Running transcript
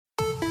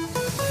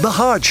The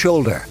Hard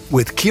Shoulder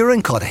with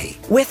Kieran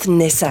Cuddihy with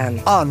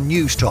Nissan on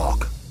News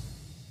Talk.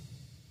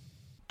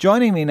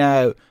 Joining me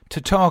now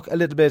to talk a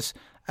little bit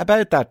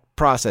about that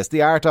process,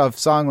 the art of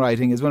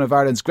songwriting, is one of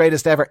Ireland's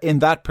greatest ever in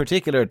that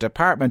particular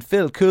department,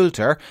 Phil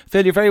Coulter.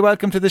 Phil, you're very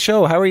welcome to the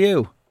show. How are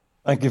you?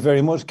 Thank you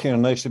very much,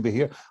 Kieran. Nice to be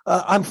here.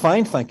 I'm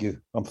fine, thank you.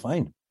 I'm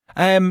fine.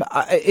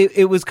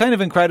 It was kind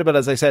of incredible,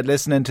 as I said,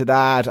 listening to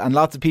that, and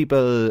lots of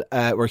people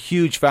were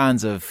huge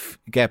fans of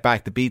Get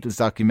Back, the Beatles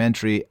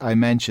documentary I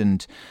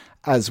mentioned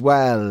as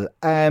well.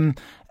 And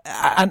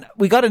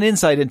we got an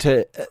insight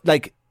into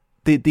like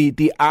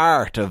the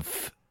art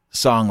of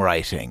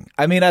songwriting.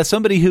 I mean, as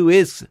somebody who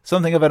is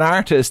something of an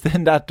artist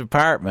in that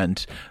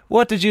department,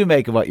 what did you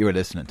make of what you were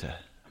listening to?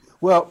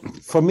 Well,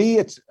 for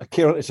me,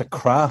 Kieran, it's a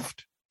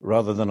craft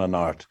rather than an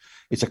art.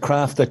 It's a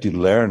craft that you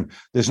learn.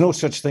 There's no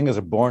such thing as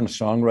a born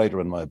songwriter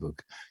in my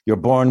book. You're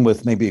born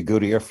with maybe a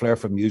good ear flair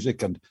for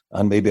music and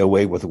maybe a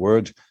way with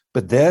words,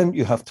 but then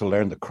you have to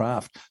learn the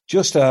craft.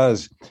 Just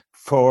as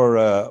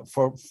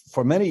for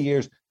many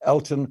years,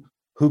 Elton,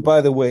 who,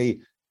 by the way,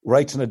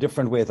 writes in a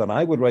different way than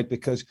I would write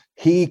because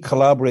he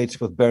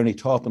collaborates with Bernie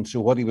Taupin. So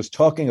what he was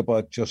talking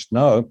about just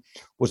now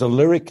was a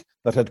lyric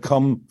that had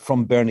come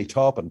from Bernie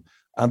Taupin.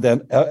 And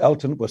then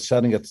Elton was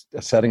setting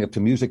it to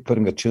music,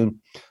 putting a tune.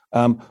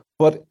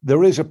 But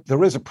there is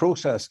a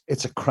process.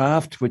 It's a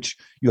craft which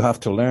you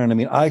have to learn. I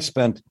mean, I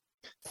spent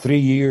 3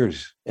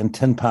 years in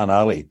Tin Pan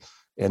Alley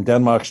in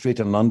Denmark Street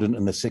in London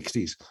in the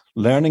 60s,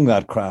 learning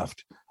that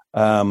craft.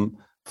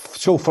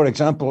 So, for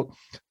example,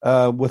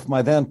 with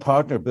my then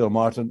partner, Bill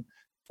Martin,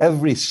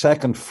 every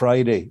second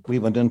Friday, we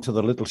went into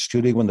the little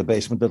studio in the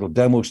basement, little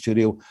demo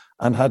studio,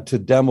 and had to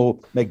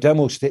make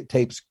demo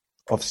tapes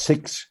of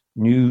 6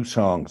 new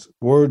songs,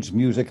 words,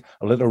 music,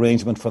 a little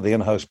arrangement for the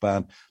in-house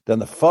band. Then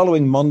the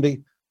following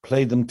Monday,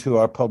 played them to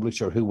our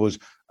publisher, who was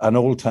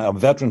a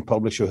veteran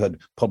publisher who had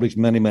published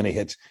many, many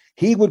hits.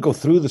 He would go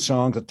through the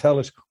songs and tell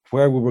us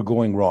where we were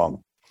going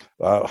wrong,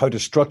 how to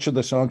structure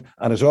the song,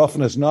 and as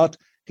often as not,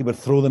 he would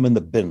throw them in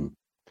the bin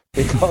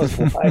because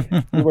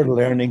we were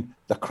learning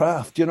the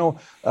craft. You know,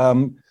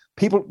 novel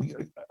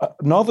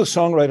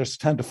songwriters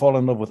tend to fall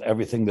in love with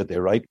everything that they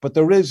write, but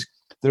there is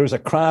a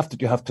craft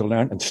that you have to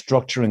learn in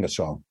structuring a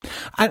song.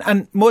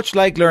 And much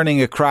like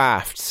learning a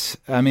craft,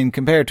 I mean,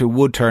 compared to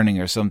wood turning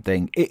or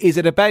something, is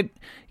it about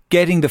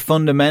getting the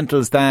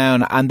fundamentals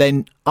down and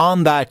then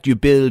on that you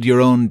build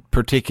your own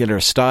particular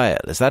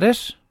style? Is that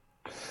it?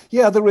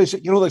 Yeah, there is.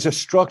 You know, there's a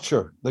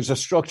structure. There's a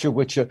structure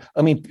which,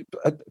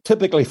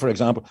 typically, for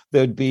example,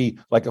 there'd be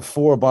like a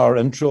 4-bar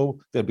intro.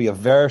 There'd be a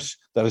verse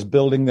that is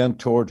building then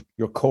toward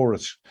your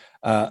chorus.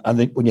 And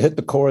then when you hit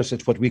the chorus,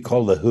 it's what we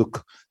call the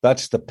hook.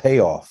 That's the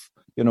payoff.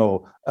 You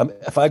know,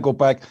 if I go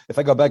back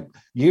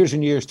years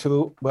and years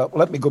to, well,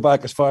 let me go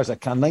back as far as I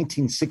can,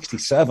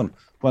 1967,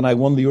 when I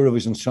won the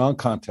Eurovision Song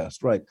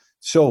Contest, right?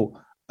 So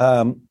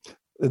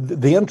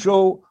the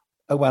intro,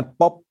 I went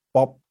bop,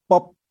 bop,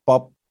 bop,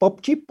 bop,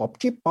 bop, cheep, bop,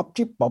 cheep, bop,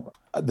 cheep, bop.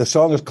 The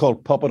song is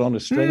called Puppet on a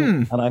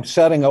String, and I'm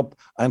setting up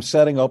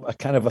a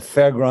kind of a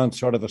fairground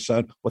sort of a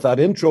sound with that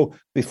intro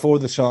before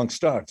the song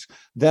starts.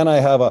 Then I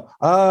have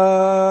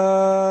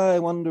I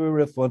wonder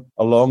if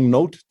a long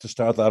note to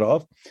start that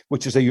off,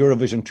 which is a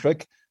Eurovision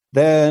trick.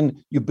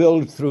 Then you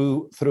build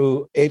through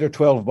 8 or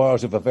 12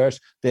 bars of a verse.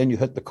 Then you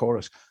hit the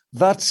chorus.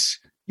 That's,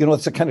 you know,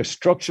 it's a kind of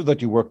structure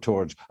that you work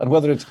towards. And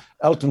whether it's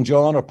Elton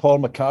John or Paul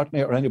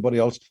McCartney or anybody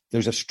else,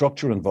 there's a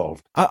structure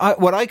involved.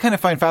 What I kind of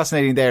find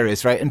fascinating there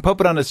is, right, in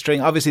Puppet on a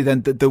String, obviously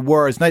then the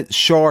words, nice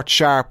short,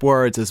 sharp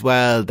words as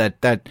well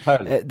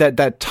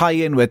that tie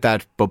in with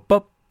that bup,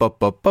 bup, bup,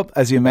 bup, bup,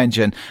 as you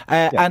mentioned.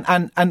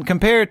 And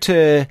compared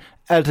to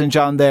Elton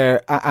John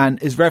there and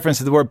his reference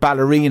to the word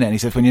ballerina, and he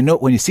says when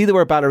you see the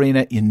word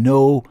ballerina, you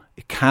know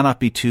it cannot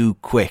be too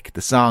quick.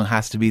 The song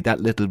has to be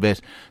that little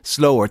bit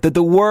slower.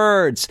 The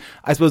words,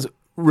 I suppose,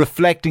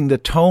 reflecting the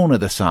tone of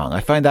the song.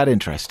 I find that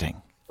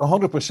interesting.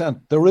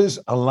 100%. There is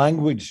a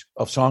language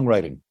of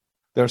songwriting.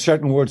 There are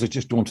certain words that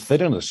just don't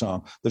fit in a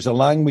song. There's a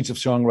language of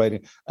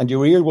songwriting, and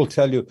your ear will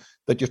tell you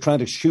that you're trying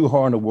to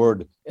shoehorn a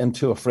word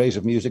into a phrase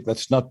of music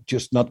that's not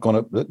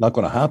going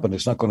to happen.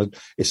 It's not going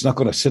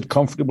to sit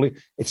comfortably.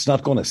 It's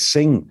not going to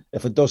sing.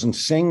 If it doesn't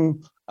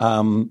sing,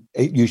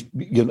 you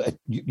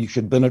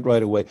should bin it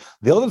right away.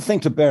 The other thing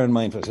to bear in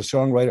mind as a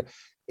songwriter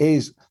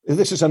is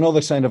this is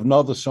another sign of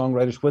novice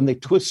songwriters when they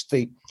twist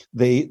the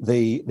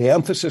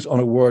emphasis on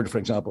a word. For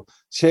example,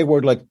 say a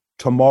word like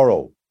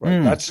tomorrow.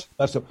 Right,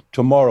 that's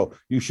tomorrow.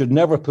 You should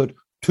never put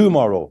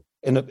tomorrow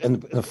in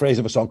a phrase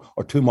of a song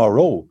or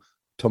tomorrow.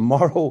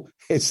 Tomorrow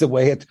is the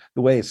way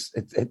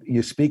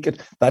you speak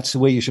it. That's the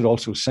way you should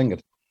also sing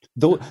it.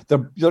 Though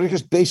there are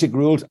just basic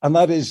rules, and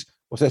that is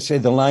what I say: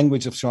 the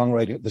language of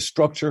songwriting, the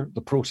structure,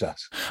 the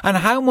process. And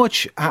how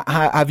much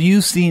have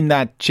you seen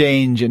that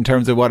change in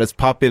terms of what is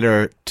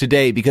popular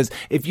today? Because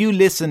if you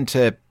listen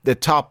to the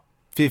top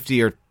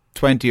 50 or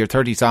 20 or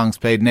 30 songs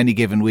played in any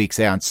given week,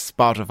 say on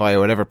Spotify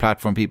or whatever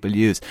platform people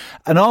use,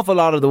 an awful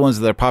lot of the ones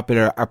that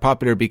are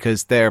popular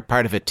because they're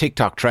part of a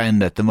TikTok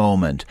trend at the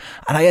moment.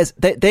 And I guess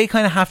they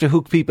kind of have to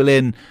hook people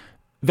in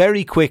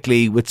very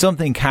quickly with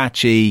something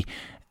catchy.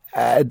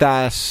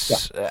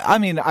 I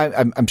mean,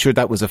 I'm sure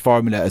that was a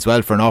formula as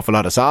well for an awful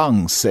lot of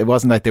songs. It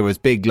wasn't like there was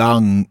big,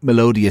 long,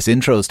 melodious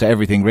intros to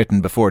everything written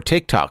before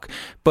TikTok.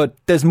 But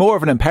there's more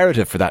of an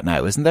imperative for that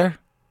now, isn't there?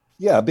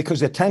 Yeah, because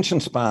the attention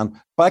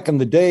span back in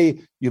the day,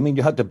 you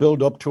had to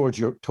build up towards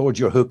your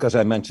hook, as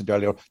I mentioned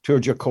earlier,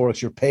 towards your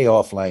chorus, your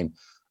payoff line.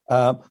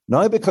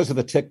 Now, because of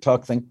the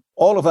TikTok thing,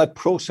 all of that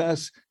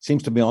process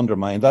seems to be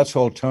undermined. That's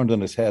all turned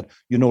on its head.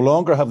 You no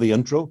longer have the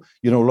intro.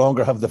 You no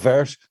longer have the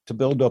verse to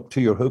build up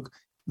to your hook.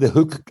 The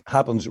hook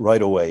happens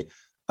right away.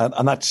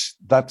 And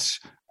that's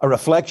a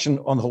reflection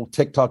on the whole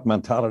TikTok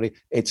mentality.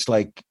 It's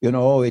like,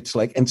 it's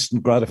like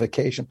instant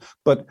gratification.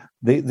 But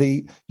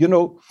the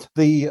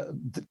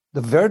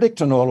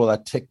verdict on all of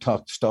that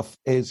TikTok stuff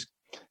is,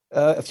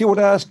 if you were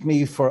to ask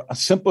me for a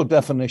simple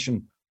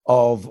definition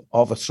of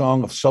a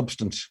song of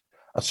substance,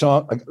 a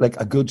song like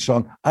a good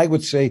song, I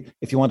would say,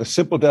 if you want a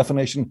simple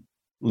definition,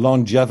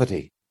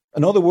 longevity.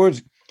 In other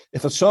words,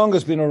 if a song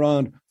has been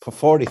around for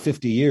 40,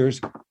 50 years,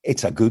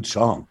 it's a good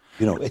song.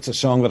 It's a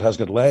song that has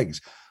good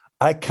legs.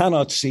 I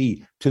cannot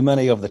see too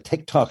many of the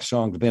TikTok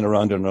songs being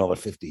around in another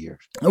 50 years.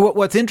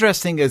 What's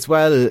interesting as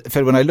well,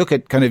 Phil, when I look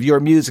at kind of your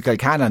musical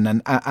canon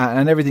and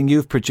everything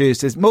you've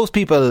produced, is most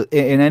people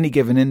in any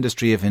given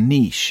industry have a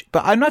niche.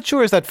 But I'm not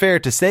sure is that fair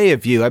to say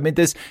of you. I mean,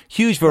 there's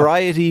huge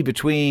variety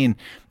between,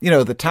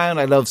 The Town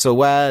I Love So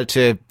Well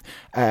to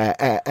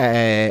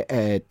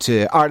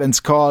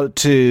Ireland's Call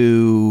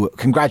to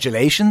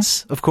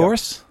Congratulations, of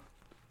course.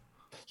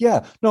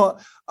 Yeah, no,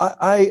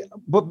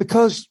 but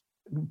because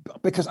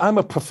I'm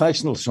a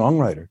professional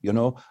songwriter,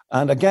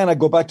 and again, I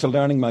go back to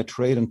learning my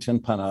trade in Tin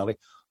Pan Alley.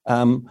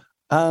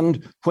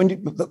 And when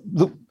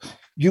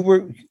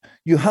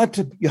you had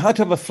to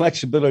have a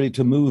flexibility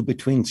to move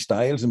between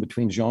styles and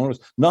between genres.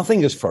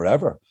 Nothing is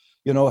forever.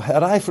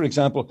 Had I, for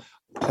example,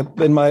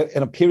 in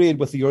a period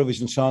with the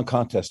Eurovision Song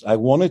Contest, I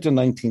won it in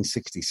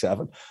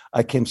 1967.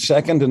 I came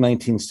second in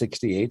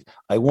 1968.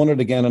 I won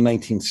it again in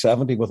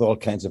 1970 with All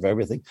Kinds of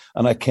Everything,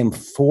 and I came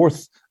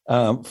fourth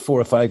 4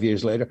 or 5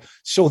 years later.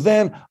 So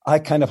then I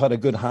kind of had a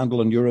good handle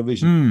on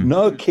Eurovision.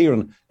 Now,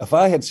 Kieran, if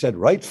I had said,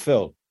 right,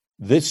 Phil,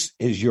 this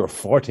is your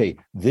forte,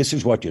 this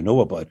is what you know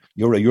about,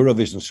 you're a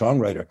Eurovision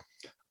songwriter,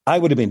 I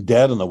would have been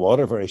dead in the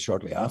water very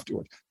shortly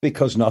afterward,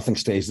 because nothing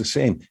stays the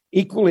same.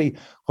 Equally,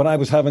 when I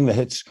was having the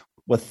hits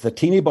with the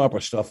teeny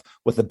bopper stuff,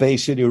 with the Bay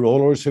City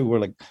Rollers, who were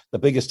like the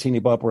biggest teeny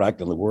bopper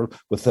act in the world,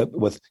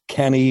 with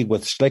Kenny,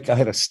 with Slick, I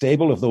had a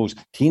stable of those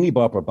teeny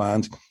bopper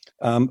bands.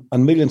 And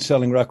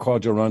million-selling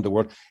records around the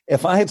world.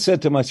 If I had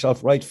said to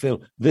myself, right,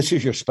 Phil, this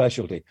is your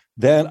specialty,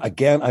 then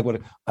again, I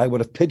would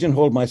have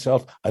pigeonholed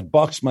myself. I'd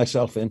boxed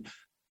myself in.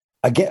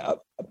 Again,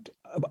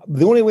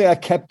 the only way I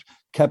kept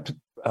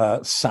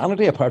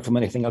sanity, apart from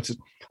anything else, is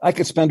I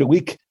could spend a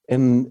week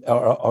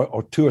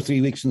or 2 or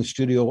 3 weeks in the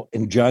studio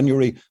in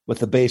January with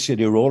the Bay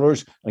City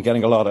Rollers and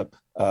getting a lot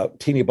of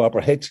teeny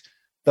bopper hits.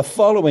 The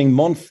following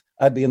month,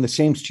 I'd be in the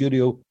same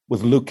studio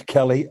with Luke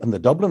Kelly and the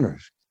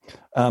Dubliners.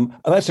 And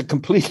that's a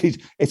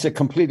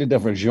completely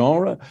different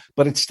genre,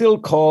 but it still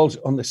calls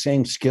on the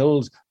same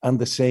skills and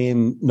the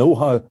same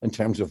know-how in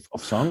terms of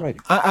songwriting.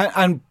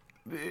 And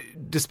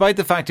despite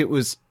the fact it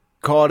was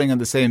calling on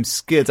the same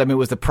skills, I mean,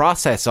 was the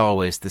process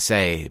always the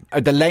same?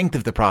 Or the length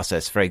of the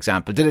process, for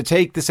example? Did it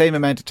take the same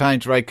amount of time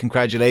to write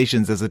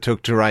Congratulations as it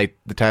took to write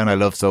The Town I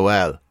Love So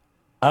Well?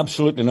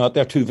 Absolutely not.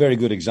 They're two very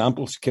good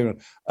examples, Kieran.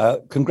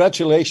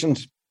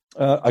 Congratulations.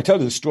 I tell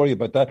you the story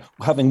about that.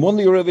 Having won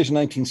the Eurovision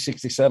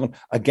 1967,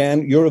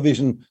 again,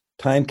 Eurovision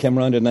time came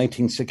around in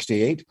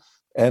 1968,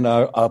 and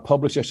our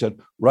publisher said,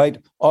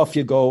 "Right, off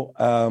you go.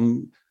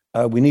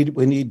 We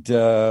need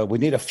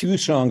a few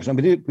songs,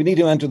 and we need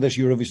to enter this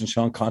Eurovision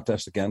Song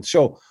Contest again."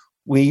 So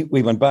we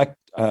went back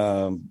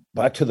to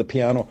the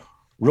piano,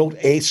 wrote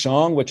a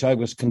song which I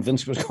was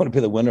convinced was going to be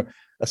the winner.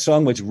 A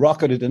song which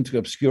rocketed into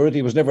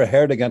obscurity, was never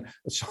heard again.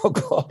 A song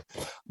called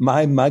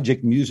My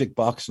Magic Music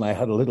Box, and I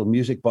had a little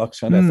music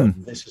box, and I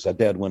thought, this is a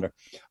dead winner.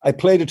 I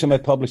played it to my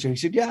publisher. He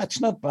said, "Yeah,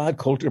 it's not bad,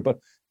 Coulter, but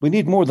we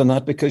need more than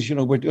that, because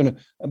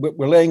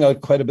we're laying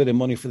out quite a bit of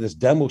money for this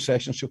demo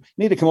session, so you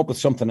need to come up with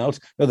something else."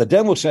 Now, the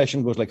demo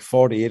session was like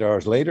 48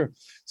 hours later,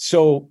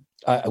 so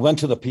I went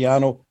to the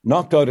piano,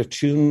 knocked out a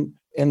tune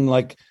in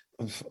like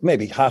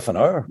maybe half an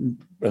hour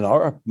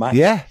max.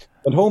 Yeah.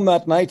 Went home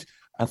that night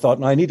and thought,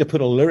 now I need to put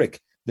a lyric.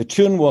 The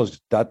tune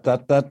was da da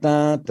da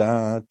da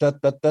da da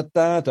da da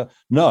da da.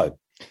 Now,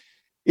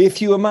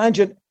 if you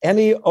imagine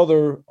any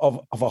other of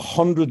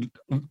 100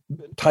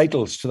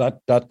 titles to that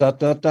da da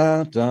da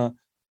da da,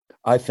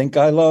 I think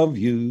I love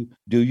you,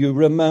 do you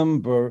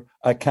remember,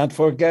 I can't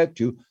forget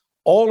you,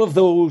 all of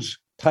those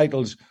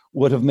titles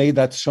would have made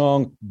that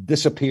song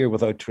disappear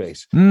without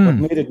trace. What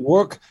made it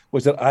work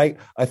was that I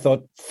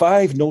thought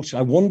 5 notes.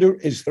 I wonder,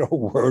 is there a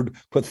word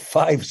with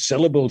 5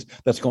 syllables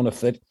that's going to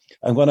fit?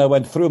 And when I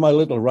went through my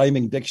little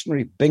rhyming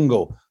dictionary,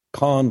 bingo,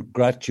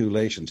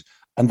 congratulations.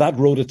 And that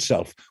wrote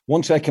itself.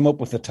 Once I came up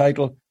with the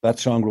title, that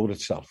song wrote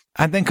itself.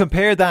 And then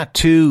compare that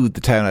to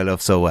The Town I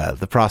Love So Well,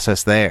 the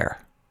process there.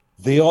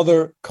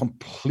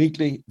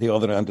 Completely the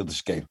other end of the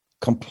scale.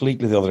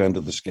 completely the other end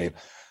of the scale.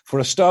 For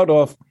a start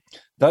off,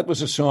 that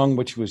was a song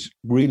which was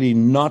really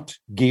not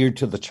geared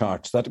to the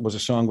charts. That was a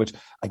song which,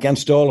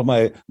 against all of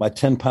my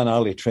Tin Pan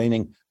Alley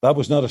training, that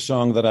was not a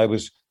song that I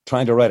was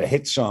trying to write a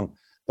hit song.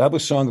 That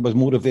was a song that was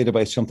motivated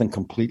by something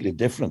completely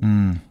different.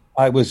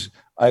 I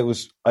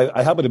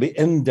happened to be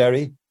in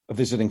Derry,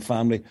 visiting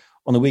family,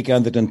 on the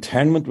weekend that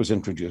internment was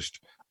introduced.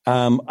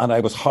 And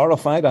I was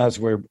horrified, as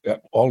were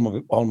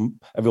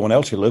everyone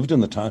else who lived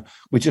in the town.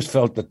 We just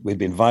felt that we'd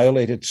been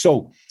violated.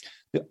 So,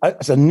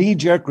 as a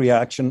knee-jerk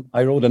reaction,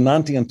 I wrote an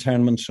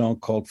anti-internment song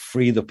called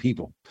Free the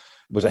People.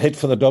 It was a hit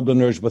for the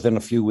Dubliners within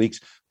a few weeks,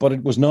 but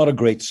it was not a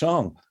great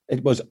song.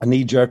 It was a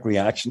knee-jerk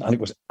reaction, and it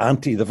was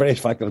anti. The very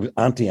fact that it was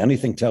anti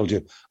anything tells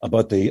you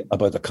about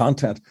the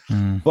content.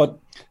 But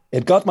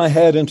it got my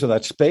head into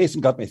that space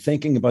and got me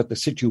thinking about the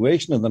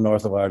situation in the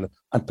north of Ireland,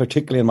 and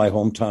particularly in my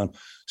hometown.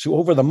 So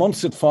over the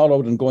months that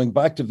followed, and going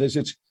back to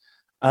visits,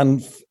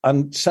 and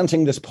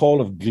sensing this pall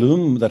of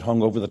gloom that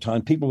hung over the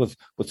town, people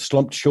with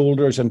slumped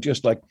shoulders and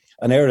just like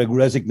an air of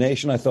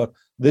resignation, I thought,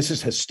 this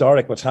is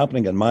historic, what's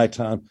happening in my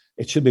town.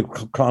 It should be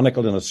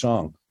chronicled in a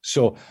song.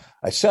 So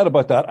I set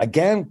about that.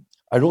 Again,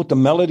 I wrote the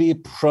melody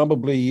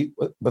probably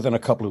within a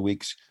couple of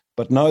weeks.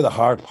 But now the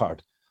hard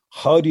part.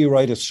 How do you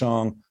write a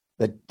song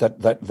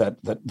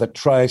that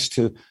tries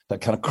to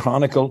that kind of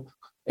chronicle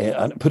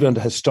and put it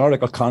into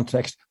historical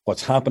context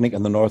what's happening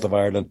in the north of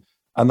Ireland?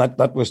 And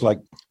that was like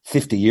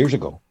 50 years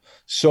ago.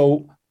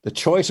 So the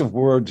choice of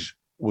words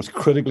was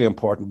critically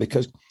important,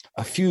 because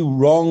a few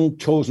wrong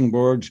chosen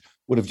words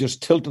would have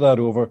just tilted that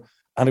over,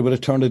 and it would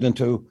have turned it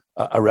into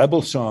a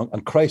rebel song.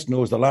 And Christ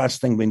knows the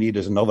last thing we need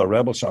is another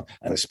rebel song.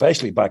 And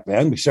especially back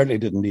then, we certainly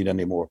didn't need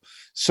any more.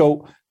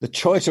 So the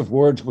choice of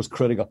words was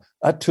critical.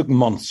 That took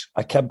months.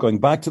 I kept going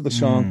back to the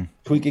song,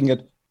 tweaking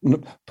it,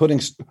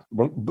 putting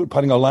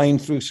a line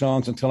through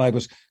songs until I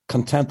was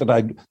content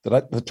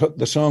that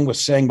the song was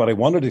saying what I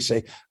wanted to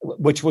say,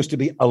 which was to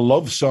be a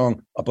love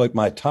song about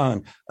my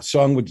time, a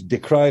song which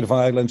decried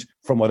violence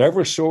from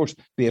whatever source,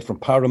 be it from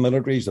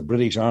paramilitaries, the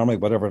British Army,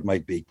 whatever it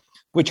might be,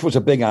 which was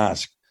a big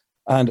ask.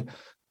 And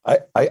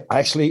I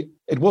actually,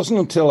 it wasn't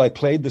until I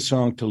played the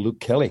song to Luke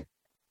Kelly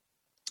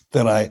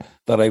that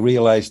I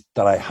realized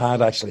that I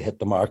had actually hit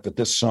the mark, that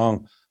this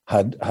song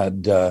had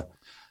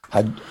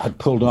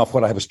pulled off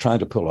what I was trying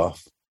to pull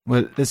off.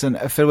 Well, listen,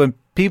 Phil, when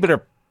people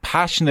are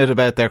passionate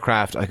about their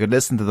craft, I could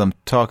listen to them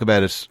talk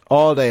about it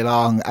all day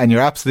long, and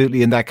you're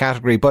absolutely in that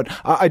category. But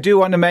I do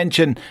want to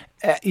mention,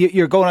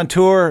 you're going on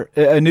tour,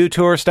 a new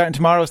tour starting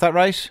tomorrow, is that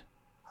right?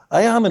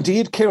 I am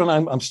indeed, Kieran.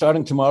 I'm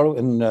starting tomorrow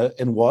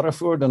in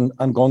Waterford, and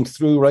I'm going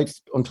through right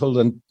until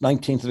the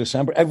 19th of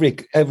December. Every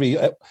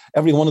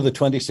one of the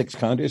 26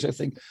 counties, I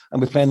think.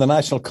 And we're playing the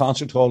National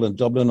Concert Hall in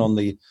Dublin on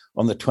the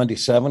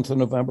 27th of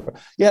November.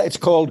 Yeah, it's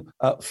called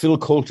Phil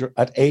Coulter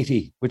at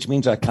 80, which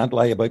means I can't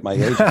lie about my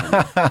age.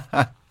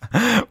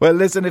 Well,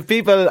 listen, if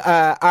people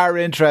are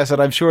interested,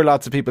 I'm sure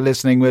lots of people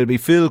listening will be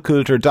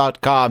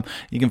philcoulter.com.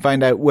 You can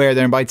find out where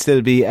there might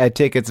still be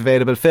tickets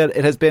available. Phil,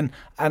 it has been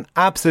an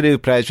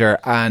absolute pleasure,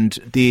 and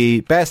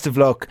the best of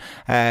luck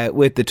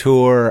with the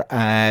tour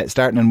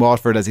starting in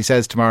Waterford, as he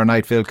says, tomorrow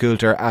night, Phil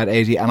Coulter at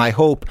 80, and I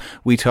hope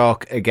we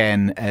talk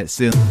again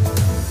soon.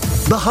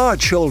 The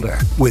Hard Shoulder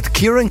with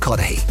Kieran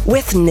Cuddihy.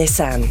 With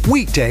Nissan.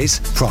 Weekdays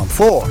from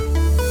 4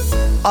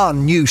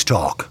 on News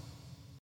Talk.